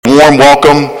Warm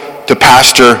welcome to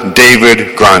Pastor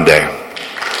David Grande.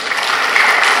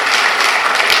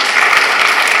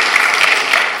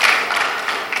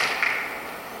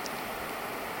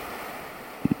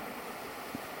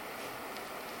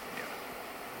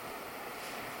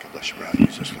 God bless you, brother.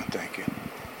 Jesus, thank you.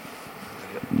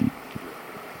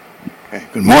 Okay,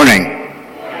 good morning.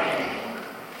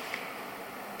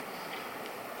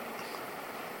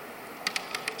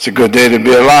 It's a good day to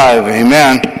be alive.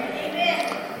 Amen.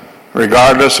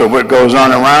 Regardless of what goes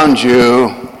on around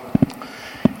you,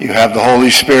 you have the Holy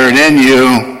Spirit in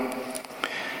you.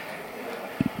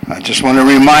 I just want to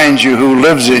remind you who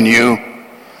lives in you.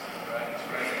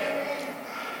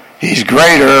 He's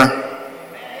greater.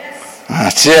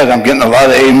 That's it. I'm getting a lot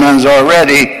of amens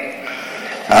already.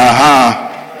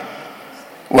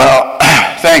 Well,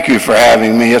 thank you for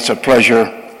having me. It's a pleasure.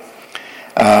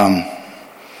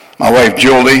 My wife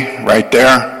Julie, right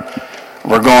there.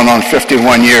 We're going on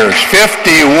 51 years.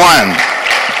 51.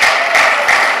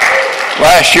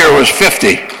 Last year was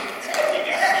 50.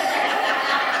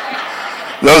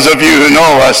 Those of you who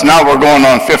know us, now we're going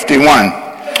on 51.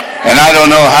 And I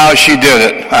don't know how she did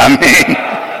it. I mean,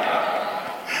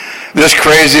 this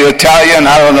crazy Italian,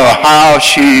 I don't know how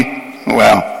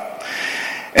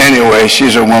anyway,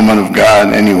 she's a woman of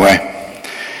God anyway.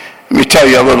 Let me tell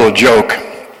you a little joke.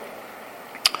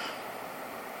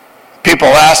 People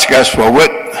ask us,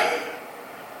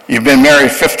 you've been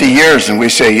married 50 years, and we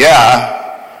say,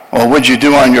 yeah. Well, what'd you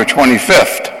do on your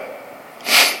 25th?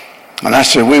 And I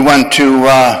said, we went to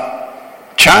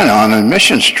China on a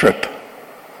missions trip.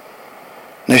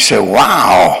 And they said,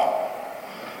 wow.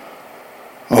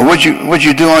 Well, what'd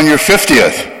you do on your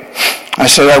 50th? I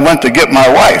said, I went to get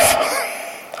my wife.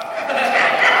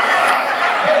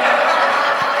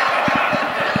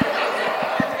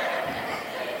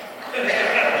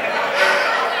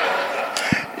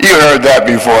 You heard that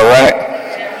before, right?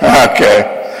 Okay.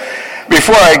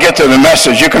 Before I get to the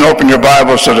message, you can open your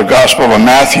Bibles to the Gospel of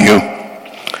Matthew,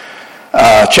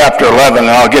 chapter 11, and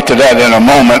I'll get to that in a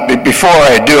moment. But before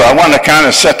I do, I want to kind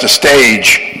of set the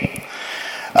stage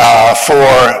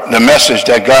for the message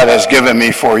that God has given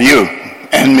me for you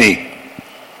and me.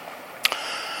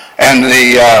 And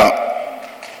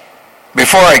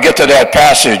before I get to that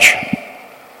passage,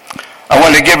 I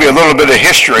want to give you a little bit of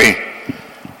history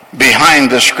behind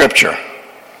the scripture.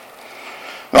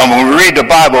 When we read the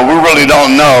Bible, we really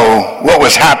don't know what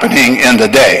was happening in the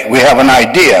day. We have an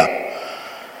idea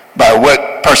by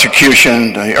what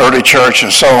persecution, the early church,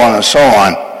 and so on and so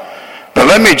on. But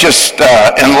let me just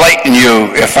enlighten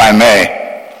you, if I may.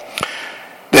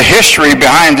 The history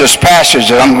behind this passage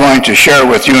that I'm going to share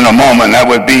with you in a moment, that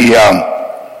would be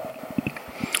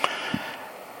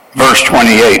verse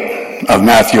 28 of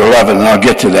Matthew 11, and I'll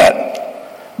get to that.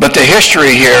 But the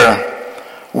history here,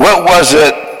 what was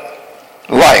it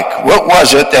like? What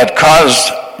was it that caused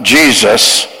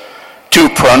Jesus to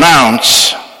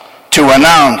announce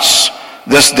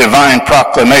this divine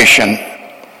proclamation?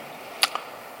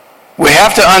 We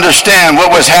have to understand what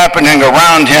was happening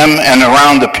around him and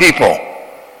around the people.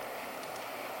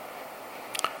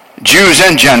 Jews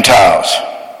and Gentiles.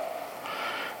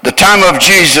 The time of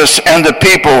Jesus and the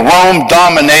people, Rome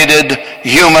dominated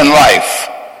human life.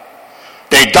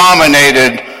 They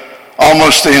dominated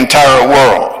almost the entire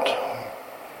world.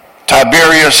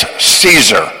 Tiberius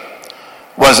Caesar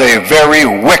was a very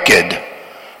wicked,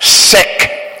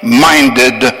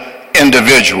 sick-minded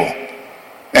individual,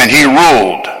 and he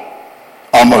ruled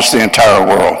almost the entire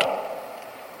world.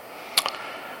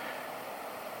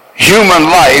 Human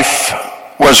life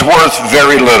was worth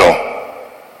very little.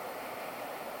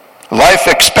 Life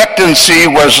expectancy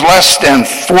was less than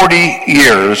 40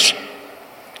 years,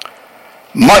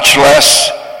 much less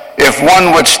if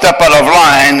one would step out of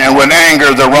line and would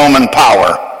anger the Roman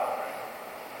power.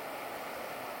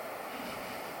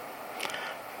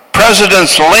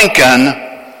 Presidents Lincoln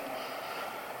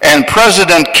and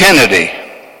President Kennedy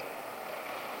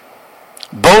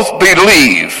both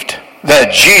believed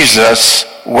that Jesus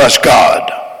was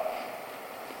God.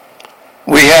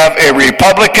 We have a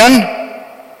Republican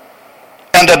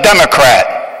and a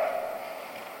Democrat,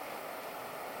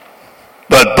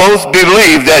 but both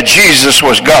believed that Jesus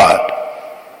was God.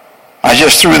 I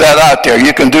just threw that out there.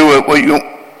 You can do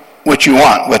what you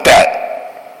want with that.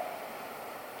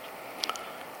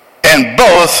 And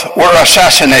both were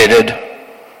assassinated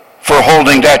for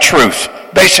holding that truth.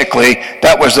 Basically,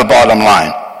 that was the bottom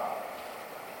line.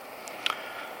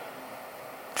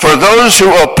 For those who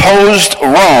opposed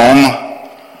Rome,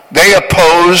 they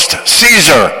opposed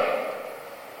Caesar.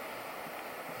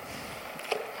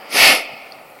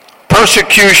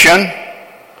 Persecution,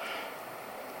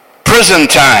 prison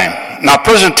time, Now,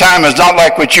 prison time is not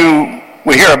like what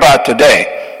we hear about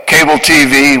today. Cable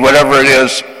TV, whatever it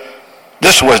is.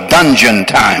 This was dungeon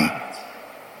time.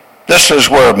 This is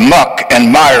where muck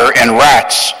and mire and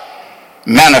rats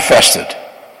manifested.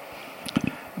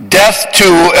 Death to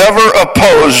whoever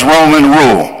opposed Roman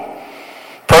rule.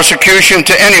 Persecution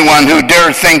to anyone who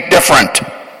dared think different.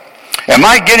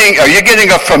 Are you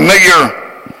getting a familiar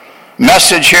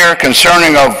message here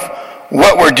concerning of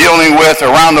what we're dealing with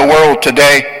around the world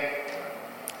today?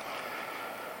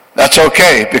 That's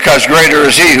okay, because greater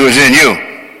is he who is in you.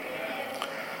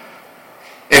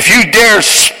 If you dare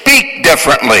speak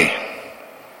differently,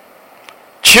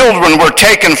 children were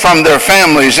taken from their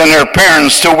families and their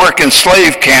parents to work in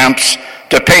slave camps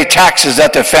to pay taxes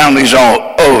that the families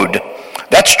owed.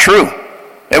 That's true.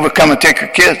 They would come and take your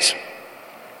kids.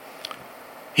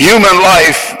 Human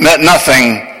life meant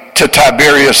nothing to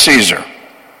Tiberius Caesar.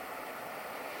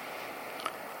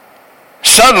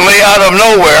 Suddenly, out of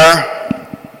nowhere,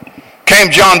 came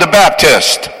John the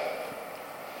Baptist.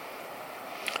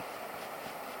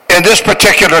 In this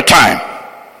particular time,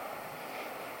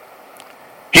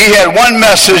 he had one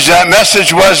message. That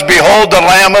message was, behold the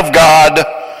Lamb of God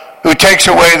who takes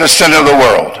away the sin of the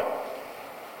world.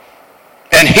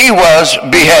 And he was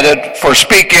beheaded for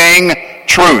speaking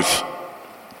truth.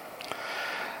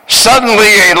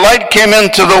 Suddenly a light came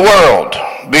into the world.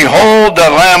 Behold the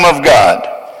Lamb of God.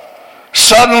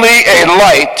 Suddenly a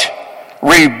light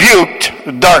rebuked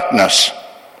darkness.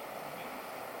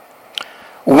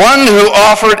 One who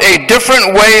offered a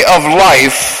different way of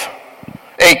life,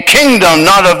 a kingdom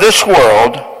not of this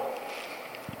world,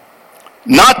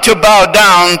 not to bow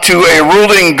down to a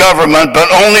ruling government,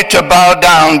 but only to bow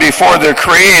down before the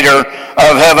Creator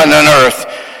of heaven and earth,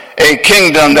 a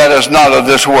kingdom that is not of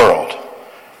this world.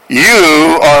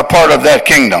 You are a part of that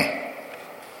kingdom.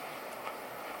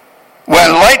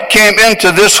 When light came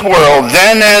into this world,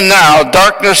 then and now,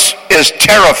 darkness is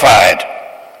terrified.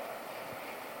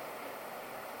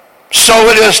 So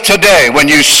it is today. When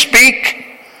you speak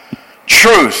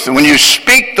truth, when you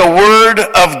speak the word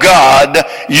of God,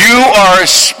 you are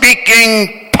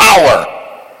speaking power.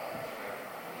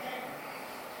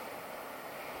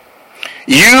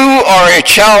 You are a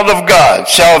child of God.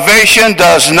 Salvation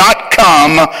does not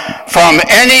come from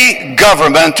any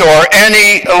government or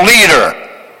any leader.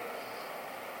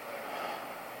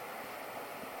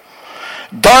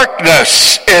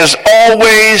 Darkness is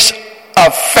always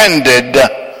offended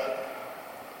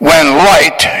when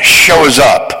light shows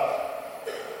up.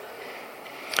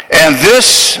 And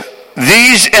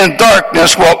these in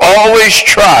darkness will always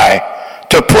try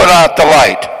to put out the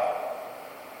light.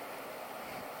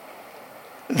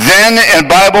 Then in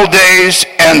Bible days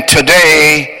and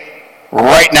today,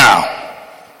 right now,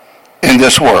 in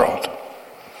this world.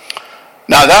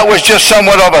 Now that was just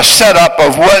somewhat of a setup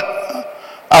of what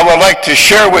I would like to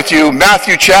share with you.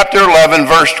 Matthew chapter 11,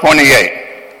 verse 28.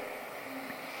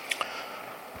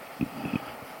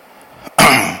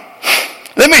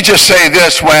 Let me just say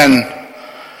this, when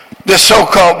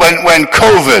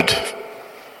COVID,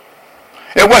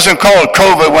 it wasn't called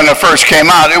COVID when it first came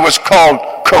out, it was called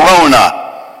Corona.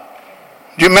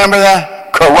 Do you remember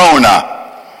that? Corona.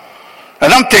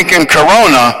 And I'm thinking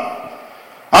Corona,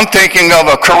 I'm thinking of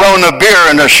a Corona beer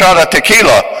and a shot of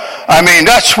tequila. I mean,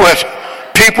 that's what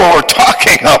people were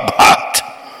talking about.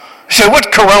 I said,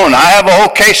 what Corona? I have a whole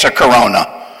case of Corona.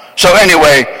 So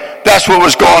anyway, that's what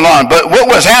was going on. But what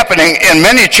was happening in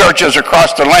many churches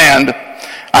across the land,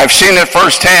 I've seen it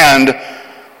firsthand,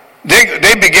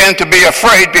 they began to be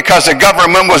afraid because the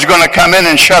government was going to come in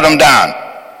and shut them down.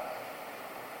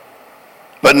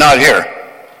 But not here.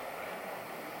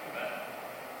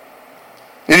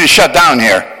 You didn't shut down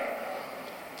here.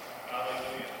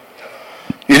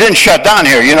 You didn't shut down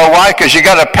here. You know why? Because you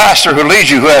got a pastor who leads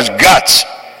you who has guts.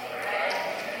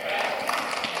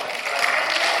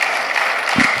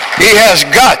 He has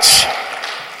guts.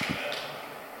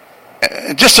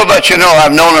 Just to let you know,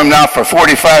 I've known him now for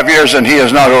 45 years and he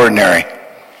is not ordinary.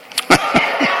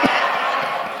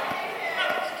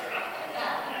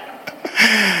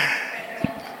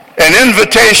 An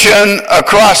invitation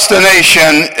across the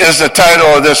nation is the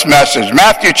title of this message.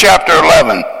 Matthew chapter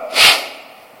 11.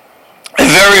 A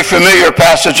very familiar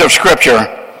passage of Scripture.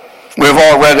 We've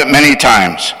all read it many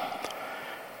times.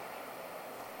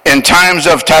 In times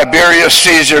of Tiberius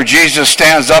Caesar, Jesus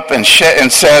stands up and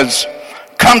says,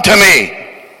 "Come to me.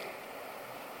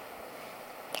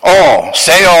 All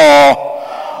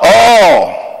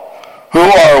who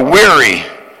are weary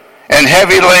and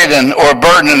heavy laden or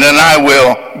burdened, and I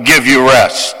will give you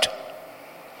rest.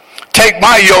 Take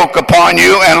my yoke upon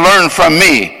you and learn from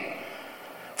me,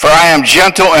 for I am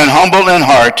gentle and humble in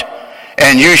heart,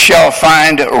 and you shall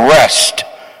find rest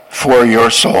for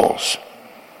your souls.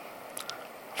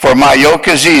 For my yoke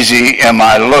is easy and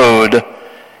my load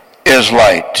is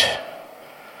light.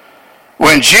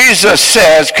 When Jesus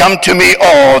says, come to me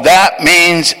all, that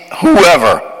means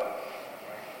whoever.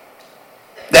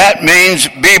 That means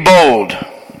be bold.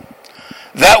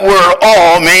 That word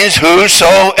all means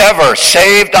whosoever.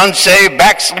 Saved, unsaved,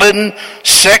 backslidden,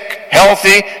 sick,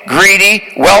 healthy,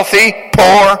 greedy, wealthy,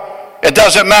 poor. It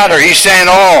doesn't matter. He's saying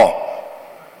all.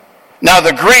 Now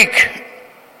the Greek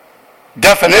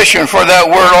definition for that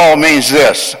word all means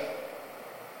this.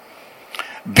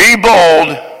 Be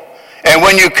bold, and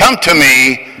when you come to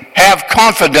me, have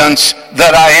confidence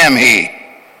that I am he.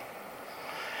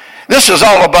 This is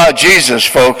all about Jesus,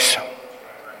 folks.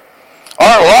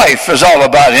 Our life is all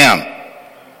about him.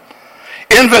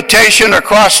 Invitation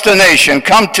across the nation,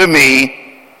 come to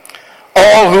me,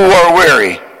 all who are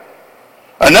weary.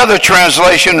 Another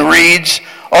translation reads,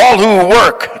 all who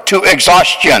work to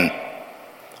exhaustion,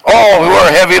 all who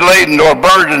are heavy laden or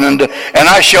burdened, and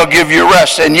I shall give you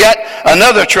rest. And yet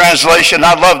another translation,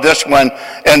 I love this one,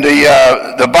 and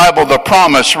the Bible, The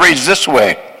Promise, reads this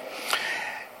way.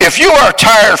 If you are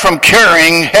tired from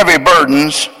carrying heavy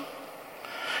burdens,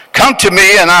 come to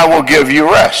me and I will give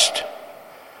you rest.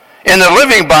 In the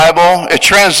Living Bible, it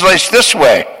translates this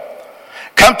way.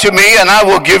 Come to me and I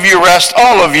will give you rest,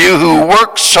 all of you who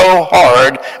work so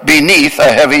hard beneath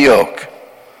a heavy yoke.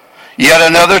 Yet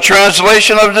another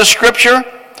translation of the scripture,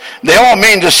 they all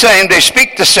mean the same, they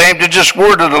speak the same, they're just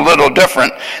worded a little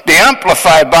different. The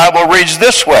Amplified Bible reads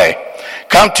this way.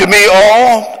 Come to me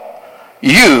all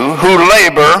you who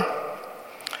labor,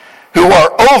 who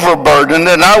are overburdened,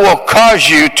 and I will cause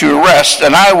you to rest,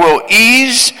 and I will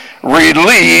ease,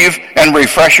 relieve, and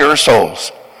refresh your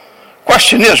souls.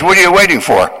 Question is, what are you waiting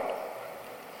for?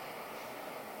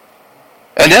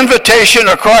 An invitation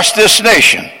across this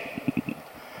nation.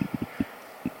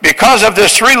 Because of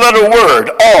this three-letter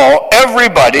word, all,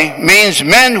 everybody, means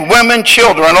men, women,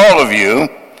 children, all of you.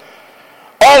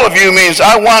 All of you means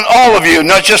I want all of you,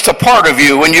 not just a part of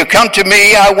you. When you come to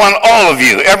me, I want all of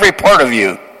you, every part of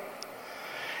you.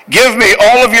 Give me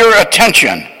all of your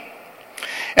attention.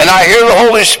 And I hear the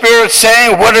Holy Spirit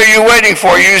saying, what are you waiting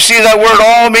for? You see that word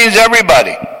all means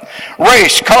everybody.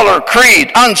 Race, color,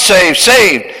 creed, unsaved,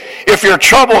 saved. If you're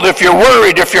troubled, if you're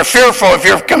worried, if you're fearful, if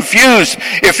you're confused,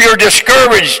 if you're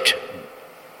discouraged,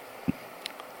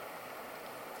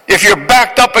 if you're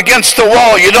backed up against the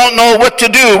wall, you don't know what to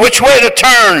do, which way to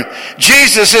turn,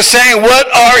 Jesus is saying, what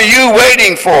are you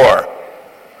waiting for?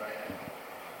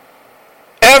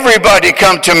 Everybody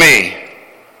come to me.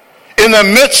 In the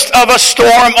midst of a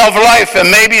storm of life, and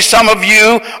maybe some of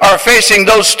you are facing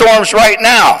those storms right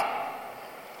now.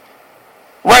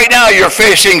 Right now you're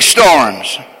facing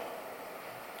storms.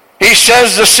 He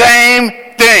says the same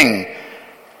thing.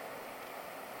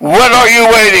 What are you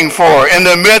waiting for in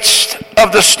the midst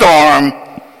of the storm?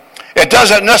 It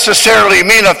doesn't necessarily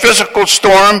mean a physical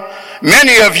storm.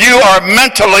 Many of you are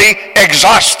mentally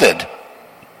exhausted.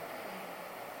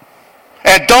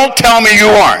 And don't tell me you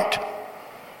aren't.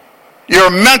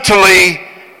 You're mentally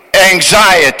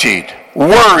anxietied,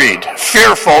 worried,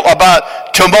 fearful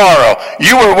about tomorrow.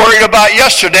 You were worried about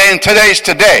yesterday, and today's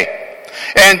today.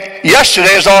 And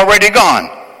yesterday is already gone.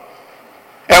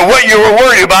 And what you were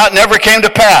worried about never came to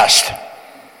pass.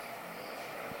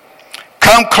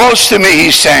 Come close to me,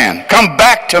 he's saying. Come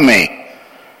back to me.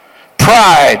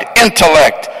 Pride,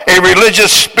 intellect, a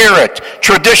religious spirit,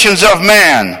 traditions of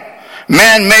man,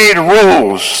 man-made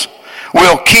rules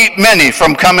will keep many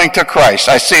from coming to Christ.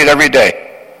 I see it every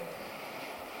day.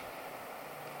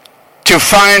 To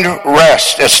find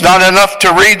rest. It's not enough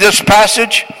to read this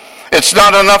passage. It's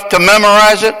not enough to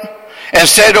memorize it and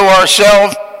say to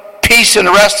ourselves, peace and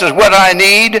rest is what I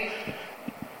need.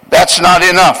 That's not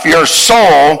enough. Your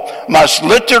soul must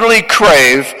literally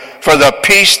crave for the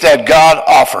peace that God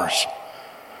offers.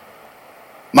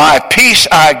 My peace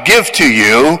I give to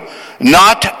you,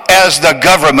 not as the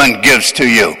government gives to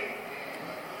you.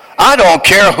 I don't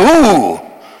care who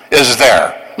is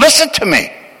there. Listen to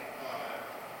me.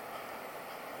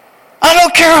 I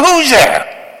don't care who's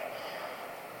there.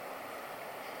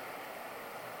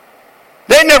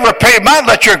 They never pay my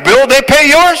electric bill. They pay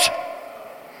yours.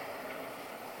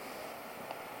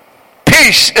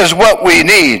 Peace is what we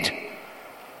need.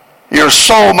 Your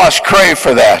soul must crave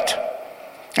for that.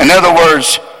 In other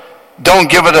words, don't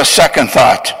give it a second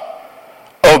thought.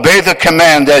 Obey the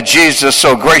command that Jesus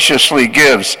so graciously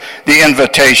gives, the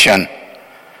invitation.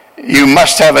 You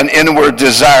must have an inward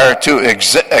desire to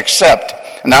accept,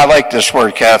 and I like this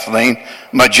word, Kathleen,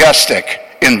 majestic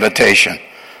invitation.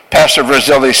 Pastor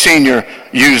Verzelli Sr.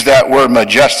 used that word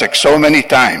majestic so many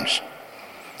times.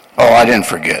 Oh, I didn't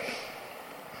forget.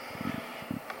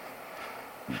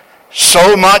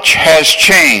 So much has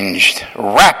changed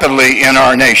rapidly in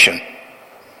our nation.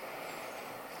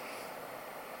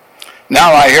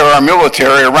 Now I hear our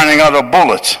military are running out of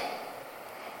bullets.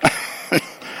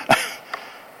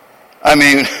 I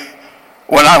mean,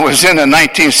 when I was in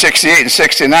 1968 and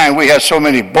 69, we had so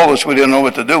many bullets we didn't know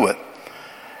what to do with.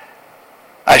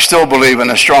 I still believe in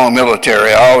a strong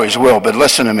military. I always will. But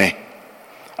listen to me.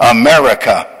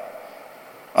 America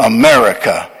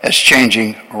is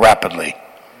changing rapidly.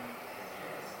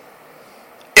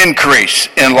 Increase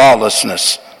in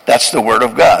lawlessness. That's the word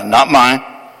of God, not mine.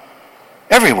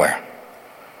 Everywhere.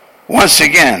 Once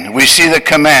again, we see the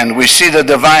command. We see the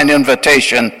divine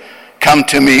invitation. Come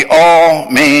to me. All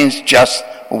means just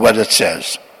what it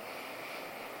says.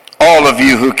 All of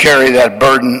you who carry that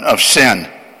burden of sin.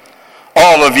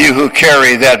 All of you who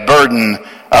carry that burden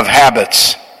of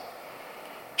habits.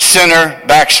 Sinner,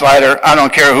 backslider, I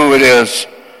don't care who it is.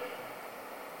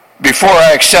 Before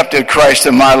I accepted Christ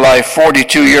in my life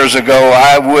 42 years ago,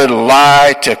 I would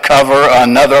lie to cover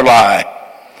another lie.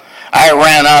 I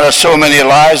ran out of so many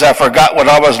lies, I forgot what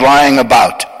I was lying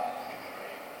about.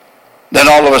 Then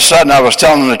all of a sudden I was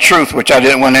telling the truth, which I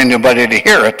didn't want anybody to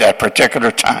hear at that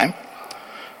particular time.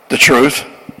 The truth.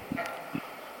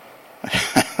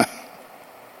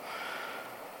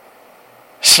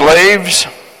 Slaves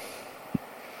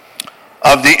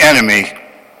of the enemy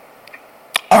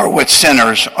are what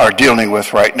sinners are dealing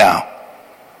with right now.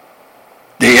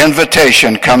 The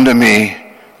invitation, come to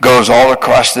me, goes all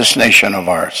across this nation of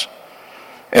ours.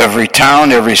 Every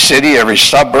town, every city, every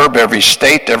suburb, every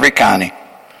state, every county.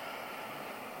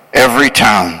 Every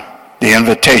town, the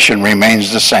invitation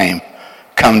remains the same.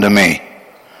 Come to me.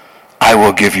 I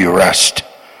will give you rest.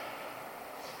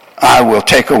 I will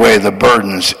take away the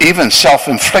burdens, even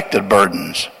self-inflicted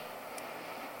burdens.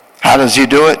 How does he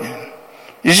do it?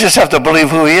 You just have to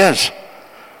believe who he is.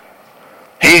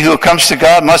 He who comes to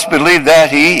God must believe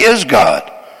that he is God.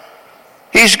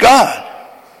 He's God.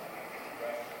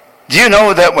 Do you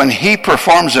know that when he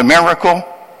performs a miracle,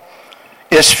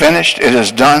 it's finished, it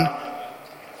is done?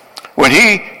 When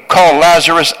he called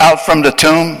Lazarus out from the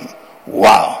tomb,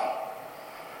 wow.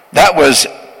 That was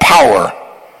power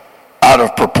out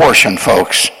of proportion,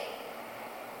 folks.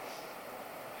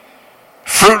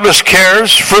 Fruitless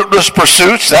cares, fruitless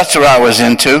pursuits, that's what I was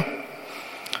into.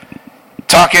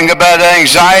 Talking about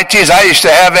anxieties, I used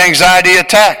to have anxiety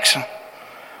attacks.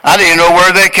 I didn't know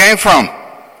where they came from.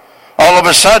 All of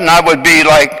a sudden, I would be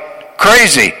like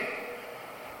crazy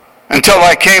until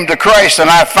I came to Christ and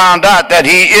I found out that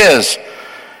he is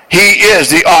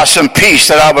the awesome peace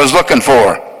that I was looking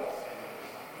for.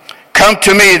 Come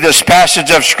to me, this passage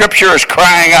of Scripture is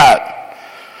crying out.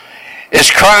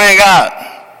 It's crying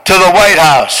out to the White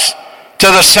House, to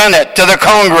the Senate, to the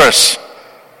Congress,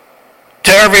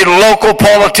 to every local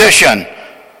politician.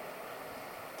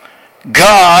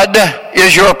 God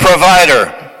is your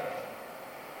provider.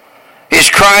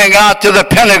 He's crying out to the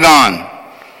Pentagon,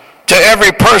 to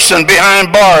every person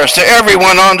behind bars, to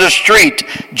everyone on the street.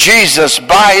 Jesus,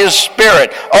 by his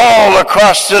Spirit, all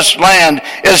across this land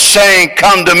is saying,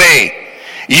 come to me.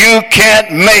 You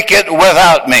can't make it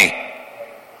without me.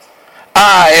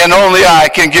 I and only I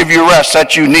can give you rest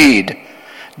that you need.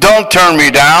 Don't turn me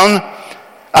down.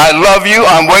 I love you.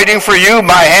 I'm waiting for you.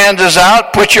 My hand is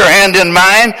out. Put your hand in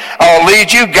mine. I'll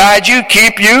lead you, guide you,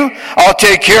 keep you. I'll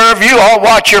take care of you. I'll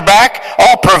watch your back.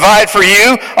 I'll provide for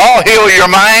you. I'll heal your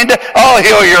mind. I'll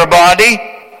heal your body.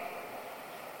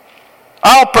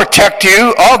 I'll protect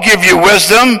you. I'll give you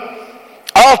wisdom.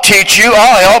 I'll teach you.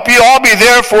 I'll help you. I'll be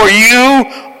there for you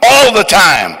all the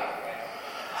time.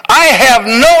 I have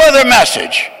no other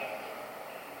message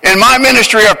in my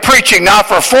ministry of preaching now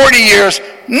for 40 years,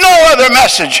 no other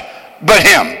message but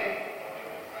him.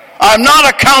 I'm not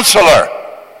a counselor.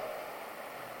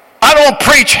 I don't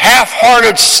preach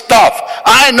half-hearted stuff.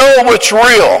 I know what's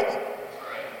real.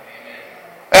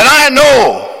 And I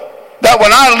know that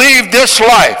when I leave this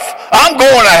life, I'm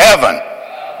going to heaven.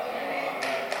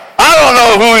 I don't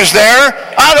know who's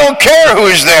there. I don't care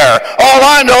who's there. All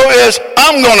I know is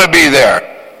I'm going to be there.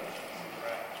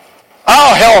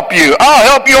 I'll help you. I'll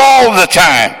help you all the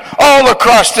time, all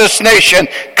across this nation.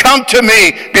 Come to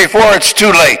me before it's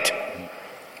too late.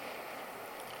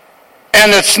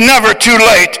 And it's never too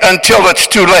late until it's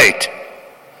too late.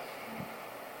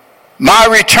 My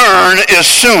return is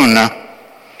soon.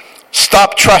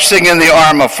 Stop trusting in the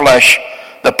arm of flesh,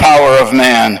 the power of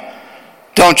man.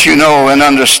 Don't you know and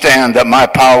understand that my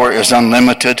power is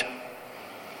unlimited?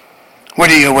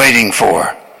 What are you waiting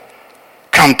for?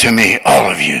 Come to me, all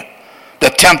of you. the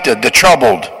tempted, the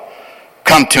troubled,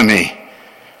 come to me.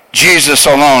 Jesus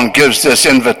alone gives this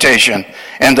invitation,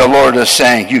 and the Lord is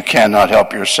saying, you cannot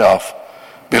help yourself.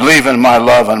 Believe in my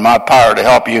love and my power to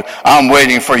help you. I'm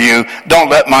waiting for you. Don't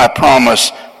let my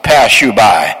promise pass you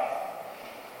by.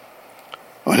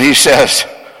 When he says,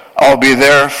 I'll be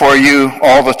there for you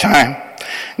all the time.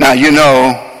 Now, you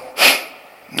know,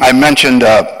 I mentioned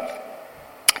the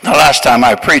last time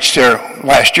I preached here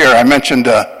last year, I mentioned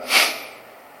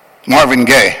Marvin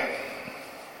Gaye.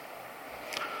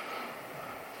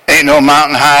 Ain't no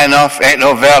mountain high enough, ain't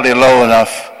no valley low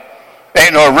enough,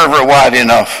 ain't no river wide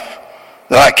enough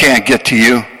that I can't get to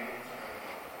you.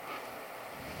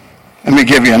 Let me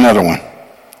give you another one.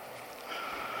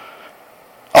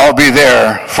 I'll be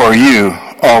there for you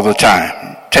all the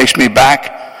time. Takes me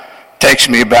back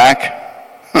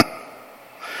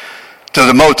to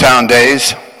the Motown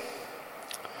days.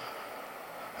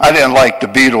 I didn't like the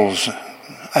Beatles.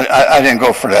 I didn't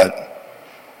go for that,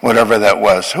 whatever that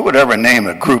was. Who would ever name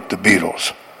a group the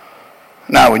Beatles?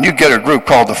 Now, when you get a group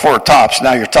called the Four Tops,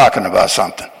 now you're talking about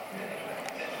something.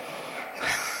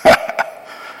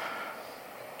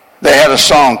 They had a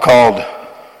song called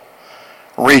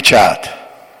Reach Out.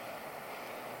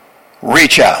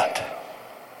 Reach out.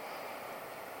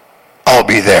 I'll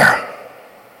be there.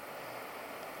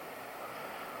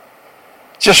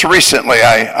 Just recently,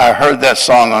 I heard that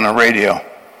song on the radio,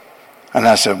 and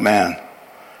I said, man,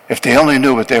 if they only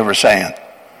knew what they were saying.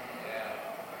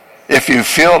 If you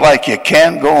feel like you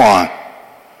can't go on,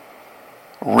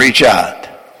 reach out.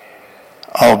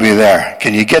 I'll be there.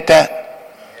 Can you get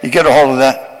that? You get a hold of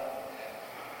that?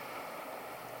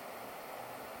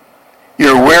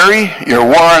 You're weary, you're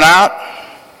worn out,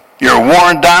 you're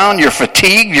worn down, you're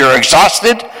fatigued, you're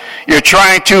exhausted, you're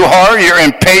trying too hard, you're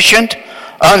impatient,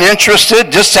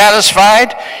 uninterested,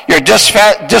 dissatisfied, you're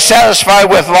dissatisfied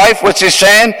with life. What's he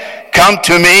saying? Come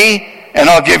to me and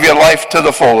I'll give you life to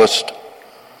the fullest.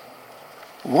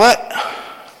 What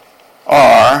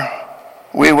are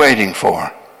we waiting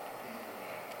for?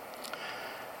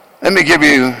 Let me give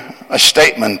you a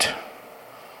statement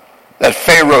that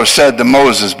Pharaoh said to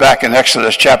Moses back in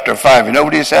Exodus chapter 5. You know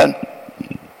what he said?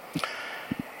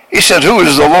 He said, who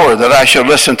is the Lord that I should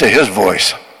listen to his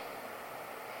voice?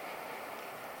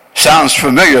 Sounds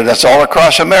familiar. That's all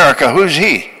across America. Who's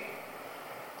he?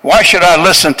 Why should I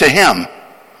listen to him?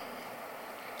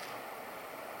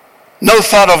 No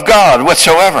thought of God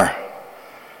whatsoever.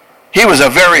 He was a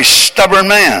very stubborn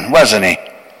man, wasn't he?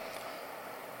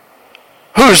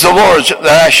 Who's the Lord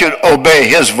that I should obey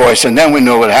his voice? And then we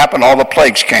know what happened. All the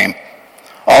plagues came.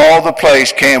 All the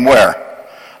plagues came where?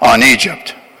 On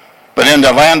Egypt. But in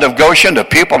the land of Goshen, the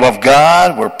people of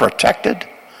God were protected.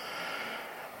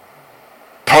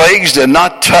 Plagues did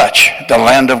not touch the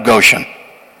land of Goshen.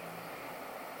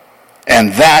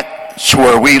 And that's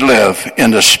where we live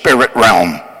in the spirit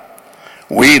realm.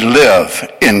 We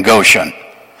live in Goshen.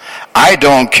 I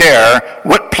don't care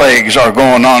what plagues are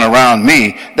going on around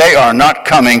me. They are not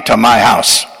coming to my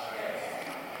house.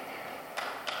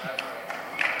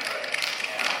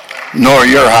 Nor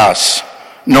your house,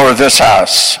 nor this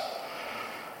house.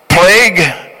 Plague,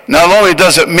 not only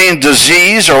does it mean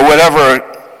disease or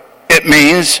whatever it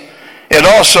means, it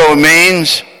also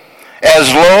means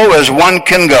as low as one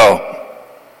can go.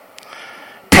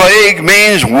 Plague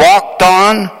means walked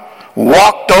on,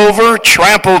 walked over,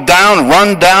 trampled down,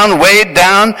 run down, weighed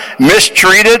down,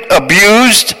 mistreated,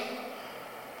 abused.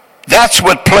 That's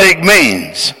what plague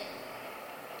means.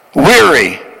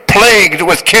 Weary, plagued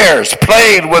with cares,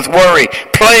 plagued with worry,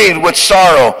 plagued with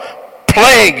sorrow,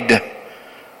 plagued,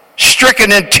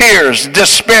 stricken in tears,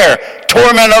 despair,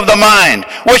 torment of the mind,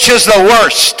 which is the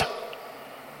worst.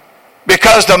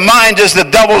 Because the mind is the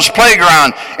devil's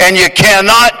playground, and you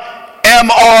cannot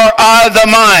MRI the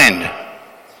mind.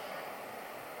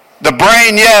 The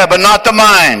brain, yeah, but not the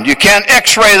mind. You can't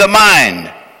x-ray the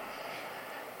mind.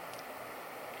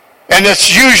 And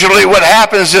it's usually what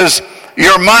happens is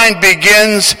your mind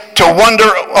begins to wander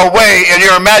away and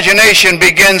your imagination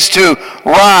begins to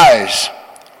rise.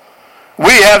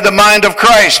 We have the mind of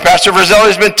Christ. Pastor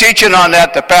Verzelli's been teaching on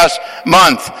that the past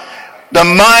month. The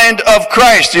mind of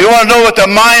Christ. Do you want to know what the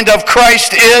mind of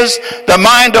Christ is? The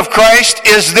mind of Christ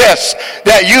is this,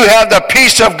 that you have the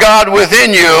peace of God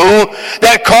within you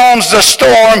that calms the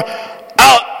storm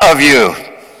out of you.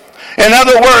 In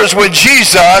other words, when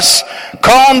Jesus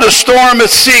calmed the storm at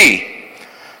sea,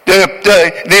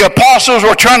 the apostles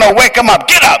were trying to wake him up.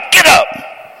 Get up, get up.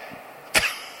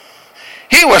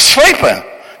 He was sleeping.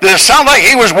 Did it sound like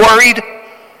he was worried?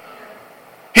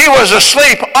 He was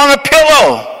asleep on a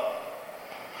pillow.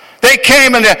 They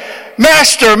came and said,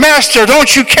 Master,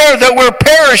 don't you care that we're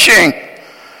perishing?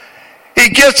 he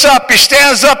gets up, he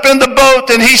stands up in the boat,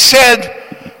 and he said,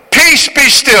 "Peace, be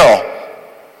still."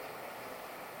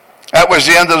 That was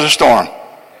the end of the storm.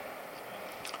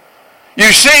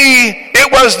 You see,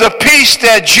 it was the peace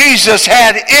that Jesus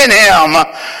had in him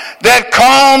that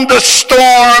calmed the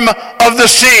storm of the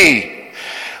sea.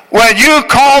 When you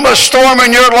calm a storm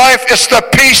in your life, it's the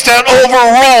peace that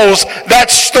overrules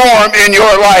that storm in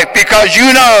your life, because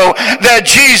you know that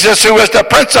Jesus, who is the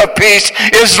Prince of Peace,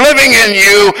 is living in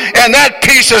you, and that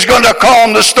peace is going to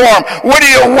calm the storm. What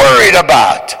are you worried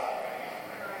about?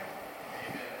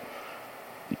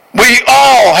 We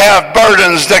all have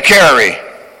burdens to carry.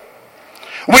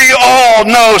 We all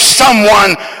know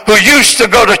someone who used to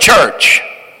go to church.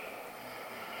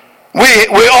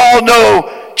 We all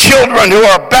know children who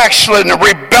are backslidden and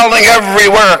rebelling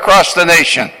everywhere across the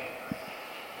nation.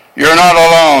 You're not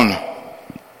alone.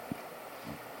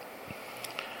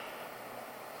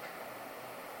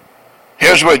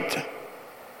 Here's what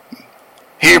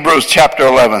Hebrews chapter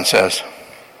 11 says.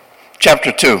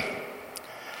 Chapter 2.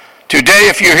 Today,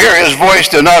 if you hear his voice,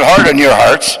 do not harden your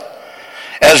hearts,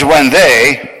 as when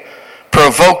they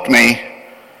provoked me,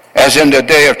 as in the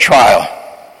day of trial.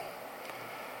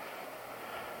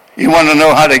 You want to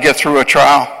know how to get through a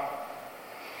trial?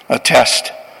 A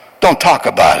test? Don't talk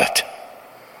about it.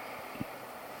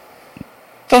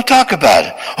 Don't talk about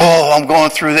it. Oh, I'm going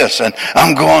through this and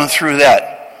I'm going through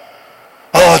that.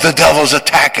 Oh, the devil's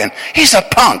attacking. He's a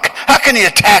punk. How can he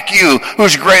attack you,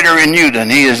 who's greater in you than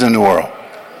he is in the world?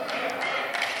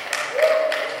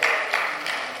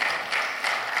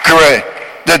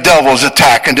 Correct. The devil's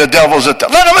attacking. The devil's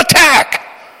attacking. Let him attack.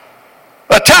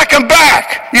 Attack him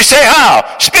back. You say, how?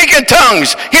 Speak in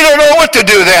tongues. He don't know what to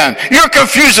do then. You're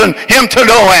confusing him to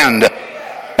no end.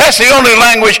 That's the only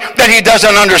language that he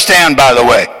doesn't understand, by the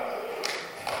way.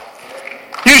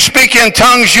 You speak in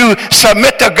tongues, you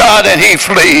submit to God, and he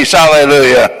flees.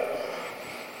 Hallelujah.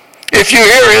 If you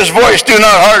hear his voice, do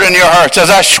not harden your hearts. As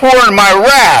I swore in my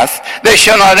wrath, they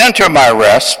shall not enter my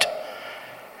rest.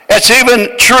 That's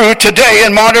even true today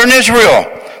in modern Israel.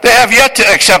 They have yet to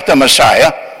accept the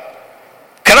Messiah.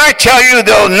 Can I tell you,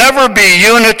 there'll never be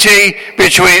unity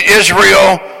between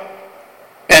Israel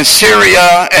and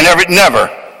Syria and never.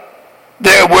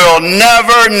 There will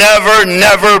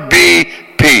never be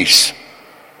peace.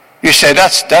 You say,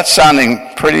 that's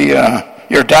sounding pretty,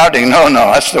 you're doubting. No,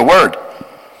 that's the word.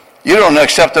 You don't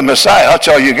accept the Messiah. That's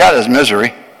all you got is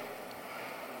misery.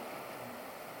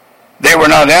 They were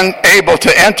not able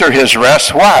to enter his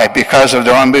rest. Why? Because of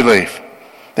their unbelief.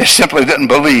 They simply didn't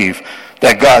believe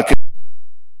that God could.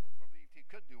 Believed he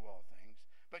could do all things,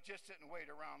 but just didn't wait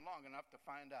around long enough to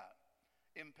find out.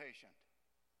 Impatient.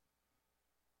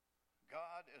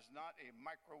 God is not a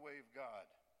microwave God.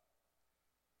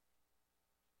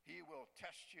 He will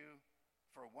test you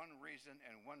for one reason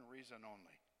and one reason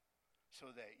only,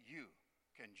 so that you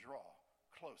can draw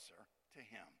closer to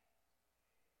him.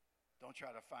 Don't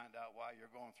try to find out why you're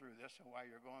going through this and why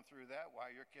you're going through that, why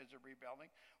your kids are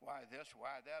rebelling, why this,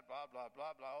 why that, blah, blah,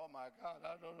 blah, blah. Oh, my God,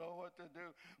 I don't know what to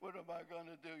do. What am I going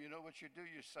to do? You know what you do?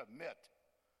 You submit.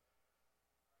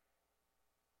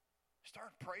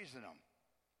 Start praising him.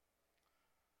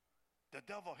 The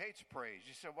devil hates praise.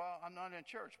 You say, well, I'm not in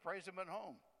church. Praise him at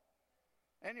home.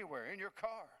 Anywhere, in your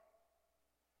car.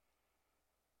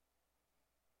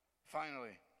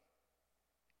 Finally,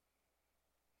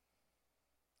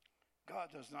 God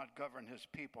does not govern his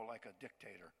people like a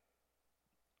dictator.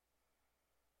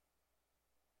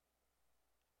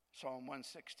 Psalm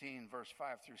 116, verse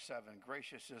 5 through 7,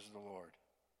 gracious is the Lord,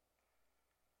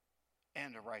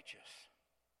 and righteous,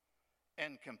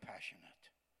 and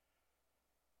compassionate.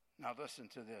 Now listen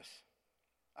to this.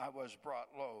 I was brought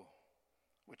low,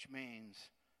 which means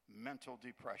mental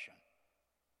depression.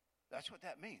 That's what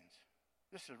that means.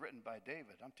 This is written by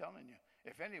David. I'm telling you,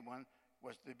 if anyone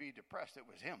was to be depressed, it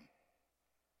was him.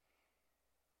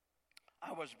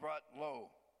 I was brought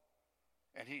low,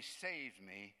 and he saved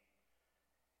me,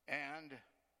 and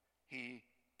he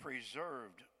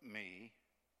preserved me.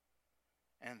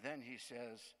 And then he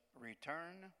says,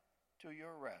 return to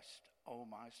your rest, O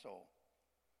my soul,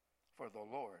 for the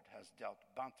Lord has dealt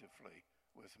bountifully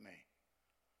with me.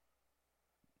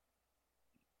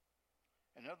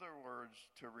 In other words,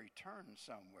 to return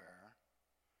somewhere,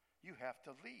 you have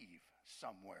to leave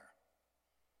somewhere.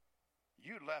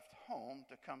 You left home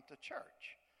to come to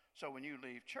church. So when you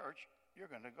leave church, you're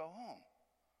going to go home.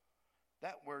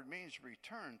 That word means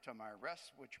return to my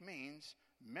rest, which means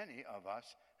many of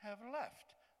us have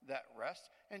left that rest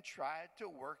and tried to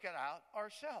work it out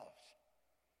ourselves.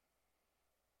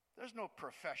 There's no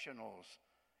professionals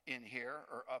in here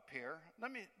or up here.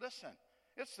 Listen,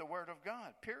 it's the word of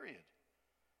God, period.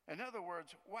 In other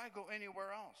words, why go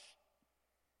anywhere else?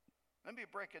 Let me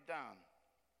break it down.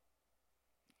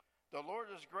 The Lord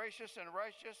is gracious and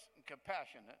righteous and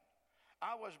compassionate.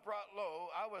 I was brought low.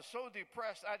 I was so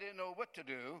depressed I didn't know what to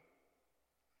do.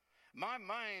 My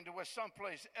mind was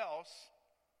someplace else.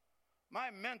 My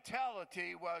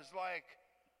mentality was like,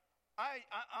 I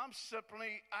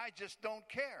just don't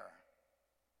care.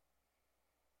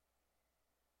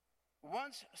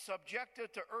 Once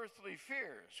subjected to earthly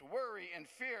fears, worry and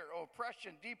fear,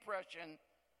 oppression, depression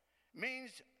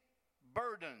means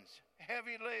burdens,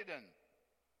 heavy laden.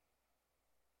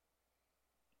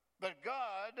 But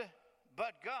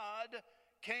God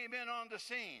came in on the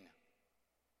scene.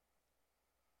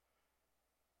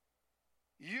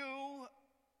 You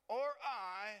or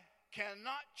I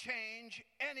cannot change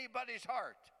anybody's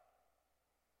heart.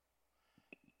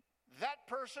 That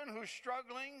person who's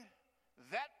struggling,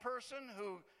 that person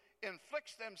who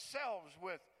inflicts themselves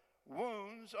with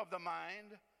wounds of the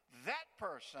mind, that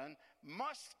person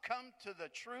must come to the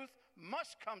truth,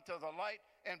 must come to the light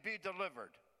and be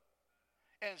delivered.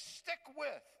 And stick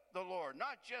with the Lord,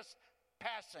 not just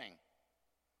passing.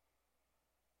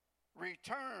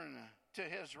 Return to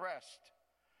his rest.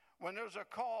 When there's a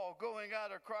call going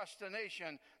out across the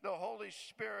nation, the Holy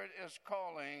Spirit is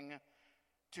calling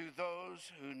to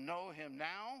those who know him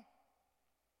now,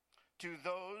 to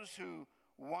those who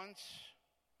once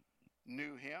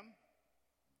knew him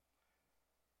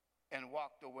and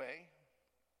walked away,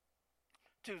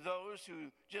 to those who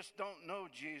just don't know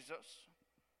Jesus.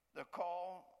 The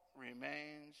call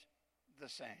remains the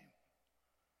same.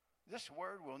 This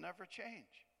word will never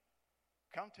change.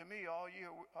 Come to me, all you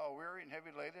are weary and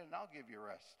heavy laden, and I'll give you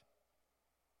rest.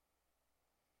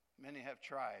 Many have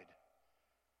tried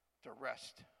to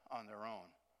rest on their own.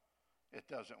 It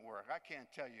doesn't work. I can't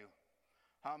tell you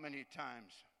how many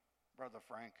times, Brother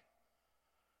Frank,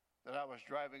 that I was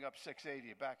driving up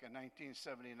 680 back in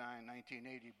 1979,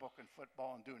 1980, booking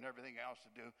football and doing everything else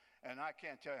to do. And I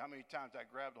can't tell you how many times I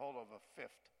grabbed hold of a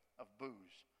fifth of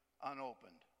booze,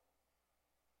 unopened,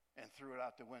 and threw it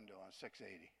out the window on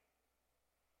 680.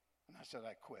 And I said,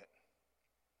 I quit.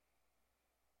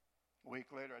 A week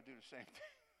later, I do the same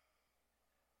thing.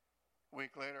 A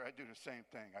week later, I do the same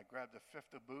thing. I grabbed a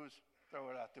fifth of booze, throw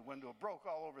it out the window, broke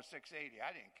all over 680.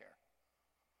 I didn't care.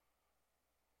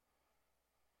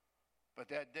 But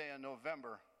that day in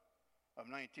November of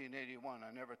 1981,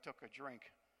 I never took a drink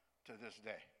to this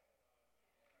day.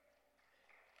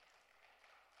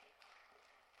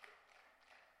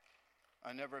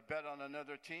 I never bet on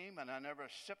another team, and I never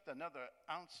sipped another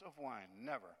ounce of wine,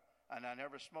 never. And I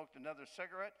never smoked another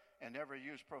cigarette and never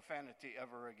used profanity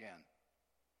ever again.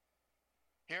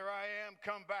 Here I am,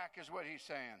 come back is what he's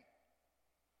saying.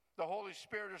 The Holy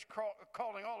Spirit is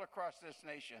calling all across this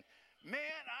nation.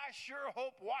 Man, I sure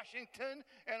hope Washington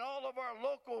and all of our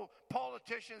local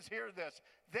politicians hear this.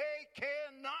 They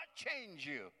cannot change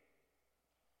you.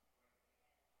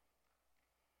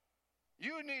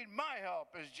 You need my help,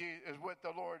 is what the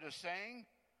Lord is saying.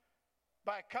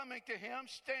 By coming to him,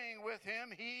 staying with him,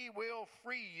 he will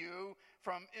free you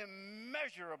from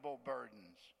immeasurable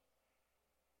burdens.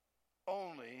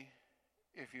 Only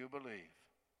if you believe.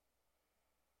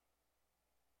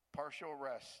 Partial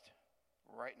rest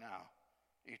right now.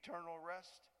 Eternal rest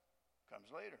comes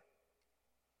later.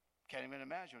 Can't even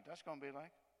imagine what that's going to be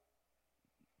like.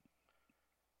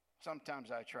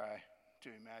 Sometimes I try to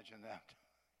imagine that,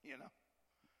 you know.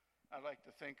 I like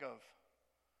to think of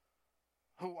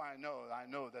who I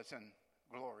know that's in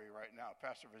glory right now.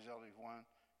 Pastor Vizzelli is one.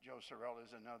 Joe Sorrell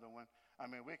is another one. I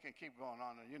mean, we can keep going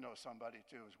on, and you know somebody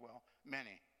too as well.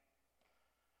 Many.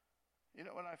 You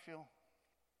know what I feel?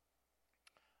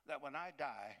 That when I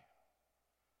die,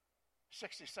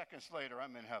 60 seconds later,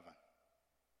 I'm in heaven.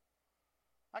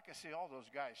 I can see all those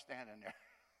guys standing there.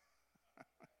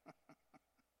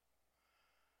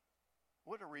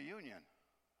 What a reunion.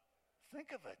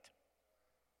 Think of it.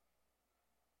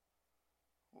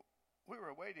 We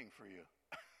were waiting for you.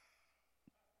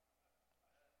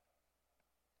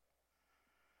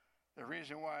 The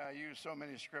reason why I use so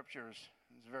many scriptures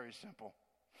is very simple.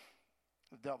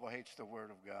 The devil hates the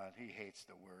word of God. He hates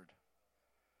the word.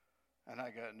 And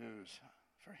I got news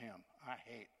for him. I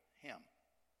hate him.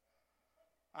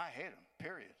 I hate him,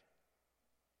 period.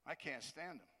 I can't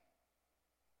stand him.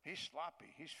 He's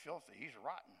sloppy. He's filthy. He's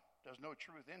rotten. There's no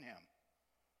truth in him.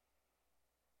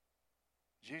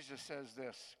 Jesus says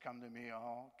this, come to me,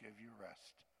 I'll give you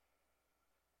rest.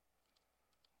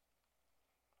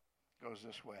 Goes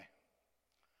this way.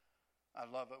 I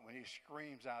love it when he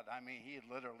screams out. I mean, he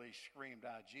literally screamed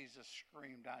out. Jesus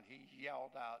screamed out. He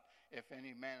yelled out, if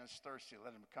any man is thirsty,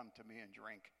 let him come to me and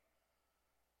drink.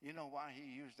 You know why he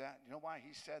used that? You know why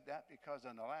he said that? Because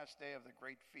on the last day of the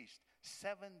great feast,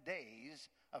 7 days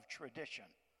of tradition.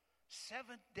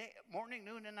 7 days, morning,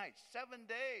 noon, and night. 7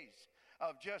 days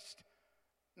of just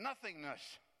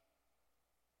nothingness.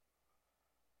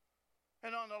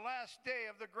 And on the last day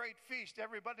of the great feast,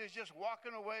 everybody's just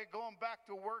walking away, going back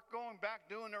to work, going back,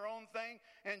 doing their own thing.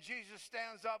 And Jesus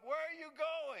stands up. Where are you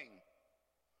going?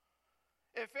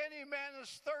 If any man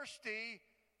is thirsty,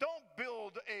 don't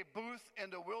build a booth in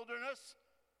the wilderness.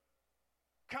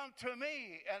 Come to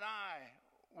me, and I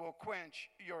will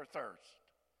quench your thirst.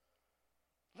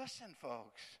 Listen,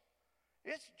 folks,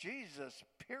 it's Jesus,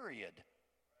 period.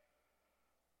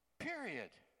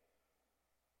 Period.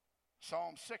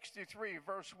 Psalm 63,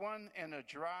 verse 1, in a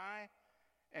dry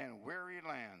and weary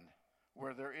land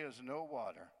where there is no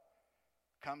water,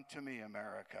 come to me,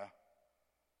 America.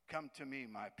 Come to me,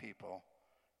 my people.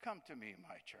 Come to me,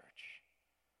 my church.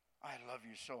 I love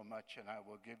you so much, and I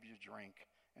will give you drink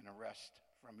and a rest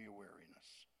from your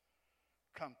weariness.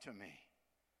 Come to me,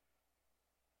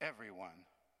 everyone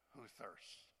who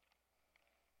thirsts.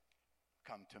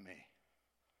 Come to me.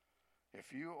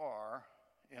 If you are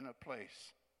in a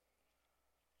place,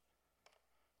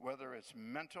 whether it's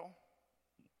mental,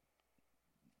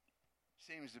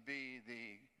 seems to be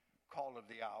the call of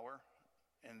the hour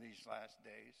in these last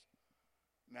days,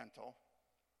 mental,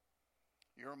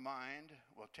 your mind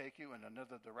will take you in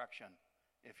another direction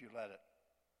if you let it.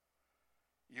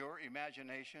 Your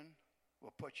imagination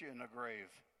will put you in a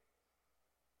grave,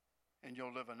 and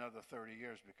you'll live another 30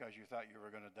 years because you thought you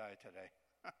were going to die today.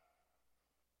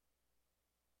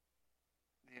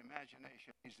 The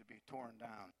imagination needs to be torn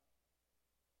down.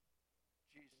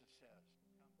 Jesus says,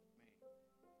 come to me.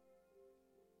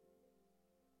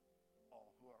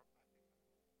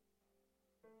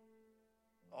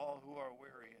 All who are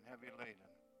weary and heavy laden,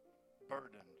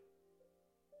 burdened,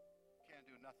 can't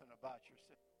do nothing about your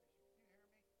situation.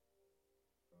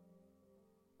 Do you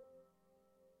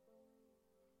hear me?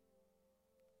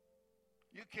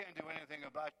 You can't do anything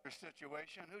about your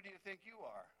situation. Who do you think you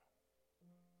are?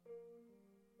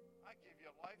 I give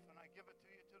you life and I give it to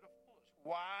you to the fullest.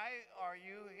 Why are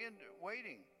you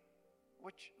waiting?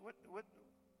 Why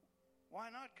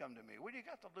not come to me? What do you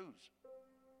got to lose?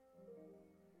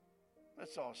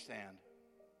 Let's all stand.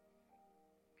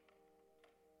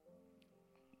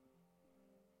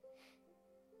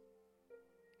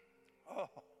 Oh,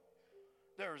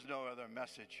 there's no other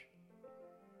message.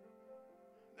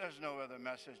 There's no other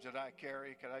message that I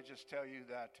carry. Could I just tell you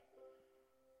that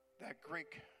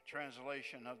Greek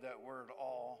translation of that word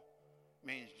all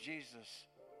means Jesus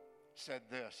said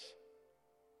this: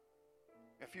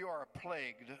 if you are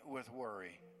plagued with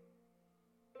worry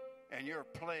and you're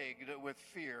plagued with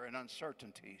fear and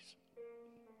uncertainties,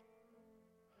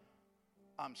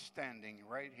 I'm standing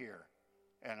right here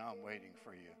and I'm waiting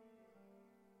for you.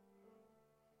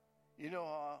 You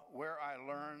know where I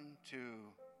learned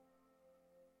to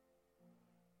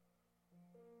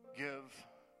give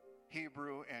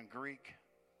Hebrew and Greek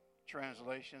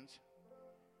translations?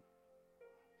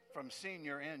 From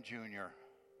senior and junior.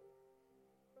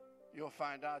 You'll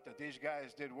find out that these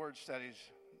guys did word studies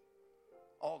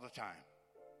all the time.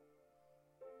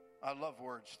 I love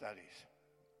word studies.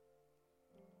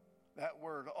 That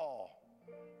word all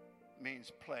means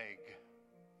plague.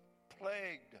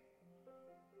 Plagued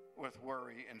with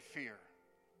worry and fear.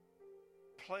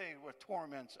 Plagued with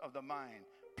torments of the mind.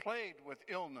 Plagued with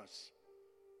illness.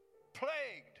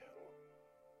 Plagued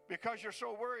because you're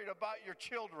so worried about your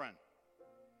children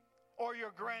or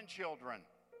your grandchildren.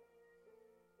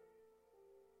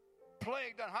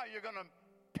 Plagued on how you're going to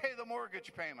pay the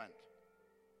mortgage payment.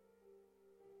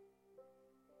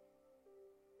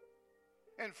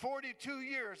 In 42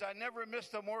 years, I never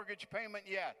missed a mortgage payment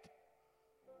yet.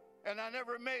 And I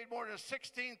never made more than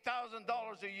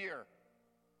 $16,000 a year.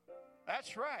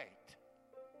 That's right.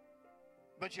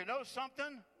 But you know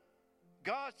something?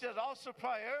 God says, I'll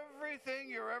supply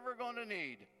everything you're ever going to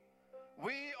need.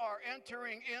 We are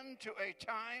entering into a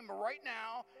time right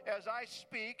now, as I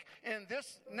speak, in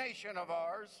this nation of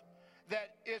ours,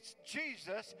 that it's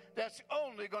Jesus that's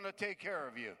only going to take care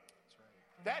of you.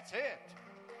 That's right. That's it.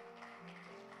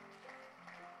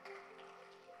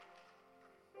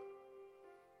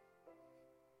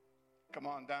 Come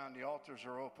on down. The altars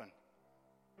are open.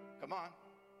 Come on.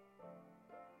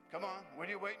 Come on. What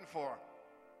are you waiting for?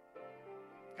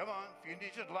 Come on. If you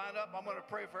need to line up, I'm going to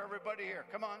pray for everybody here.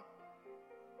 Come on.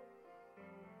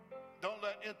 Don't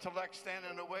let intellect stand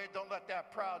in the way. Don't let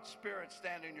that proud spirit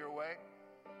stand in your way.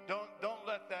 Don't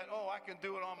let that, oh, I can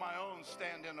do it on my own,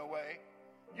 stand in the way.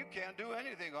 You can't do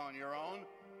anything on your own.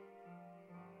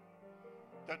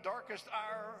 The darkest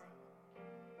hour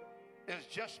is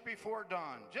just before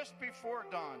dawn. Just before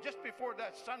dawn, just before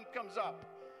that sun comes up,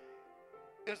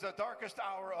 is the darkest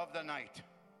hour of the night.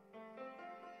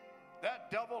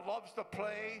 That devil loves to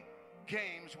play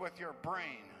games with your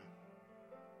brain.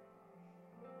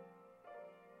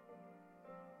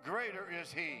 Greater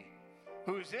is he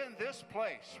who's in this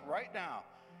place right now.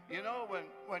 You know,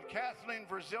 when Kathleen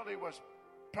Verzilli was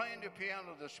playing the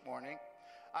piano this morning,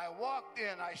 I walked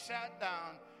in, I sat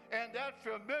down, and that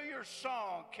familiar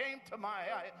song came to my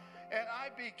eye, and I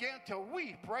began to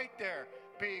weep right there,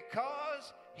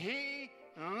 because he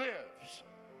lives.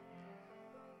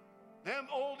 Them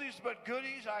oldies but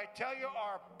goodies, I tell you,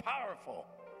 are powerful.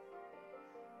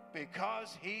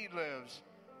 Because he lives,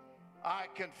 I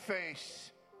can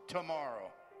face tomorrow.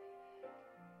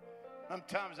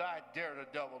 Sometimes I dare the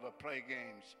devil to play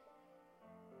games.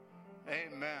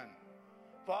 Amen.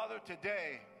 Father,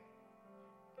 today,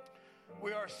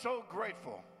 we are so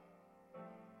grateful.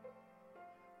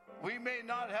 We may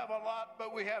not have a lot,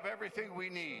 but we have everything we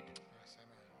need. Yes,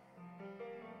 amen.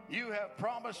 You have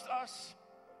promised us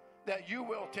that you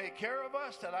will take care of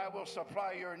us, that I will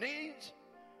supply your needs.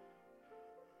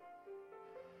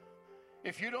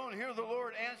 If you don't hear the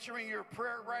Lord answering your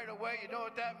prayer right away, you know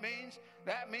what that means?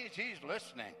 That means he's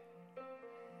listening.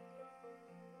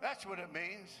 That's what it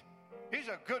means. He's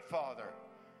a good father.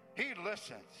 He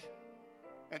listens.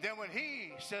 And then when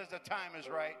he says the time is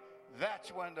right,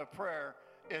 that's when the prayer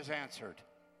is answered.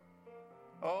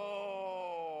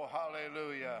 Oh,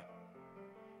 hallelujah.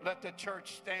 Let the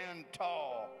church stand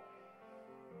tall.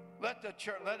 Let the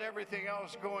church, let everything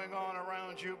else going on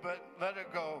around you, but let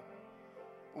it go.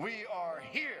 We are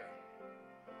here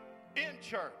in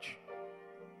church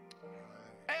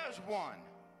as one.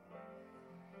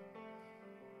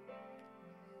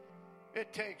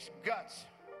 It takes guts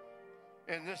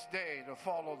in this day to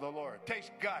follow the Lord. It takes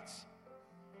guts.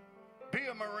 Be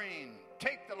a Marine.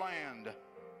 Take the land.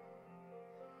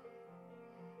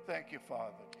 Thank you,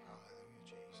 Father. Hallelujah,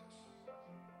 Jesus.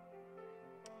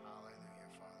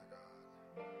 Hallelujah, Father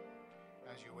God.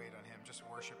 As you wait on him, just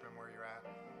worship him where you're at.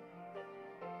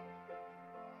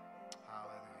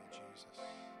 Hallelujah, Jesus.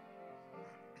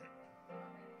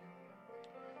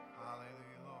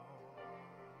 Hallelujah, Lord.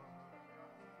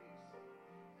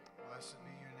 Blessed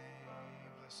be your name.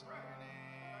 Blessed be your name.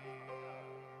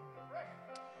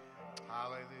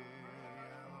 Hallelujah,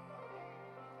 Lord.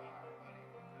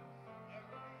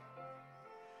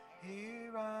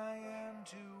 Here I am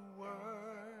to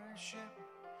worship.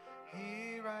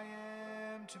 Here I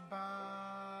am to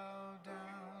bow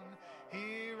down.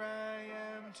 Here I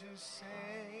am to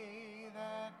say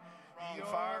that you're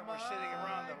fire, we're sitting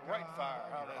around the right fire.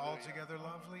 Hallelujah. Altogether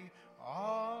lovely,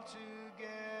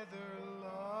 altogether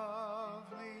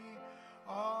lovely,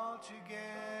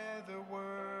 altogether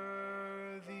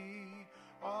worthy,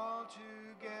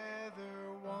 altogether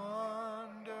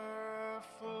wonderful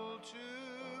to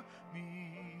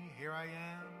me. Here I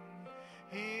am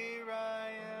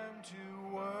to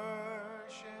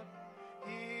worship.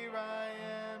 Here I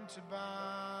am to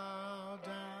bow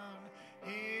down.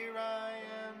 Here I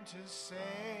am to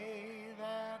say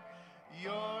that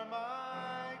you're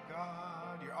my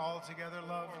God. You're altogether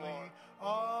lovely,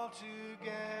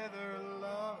 altogether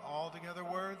altogether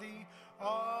worthy,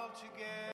 altogether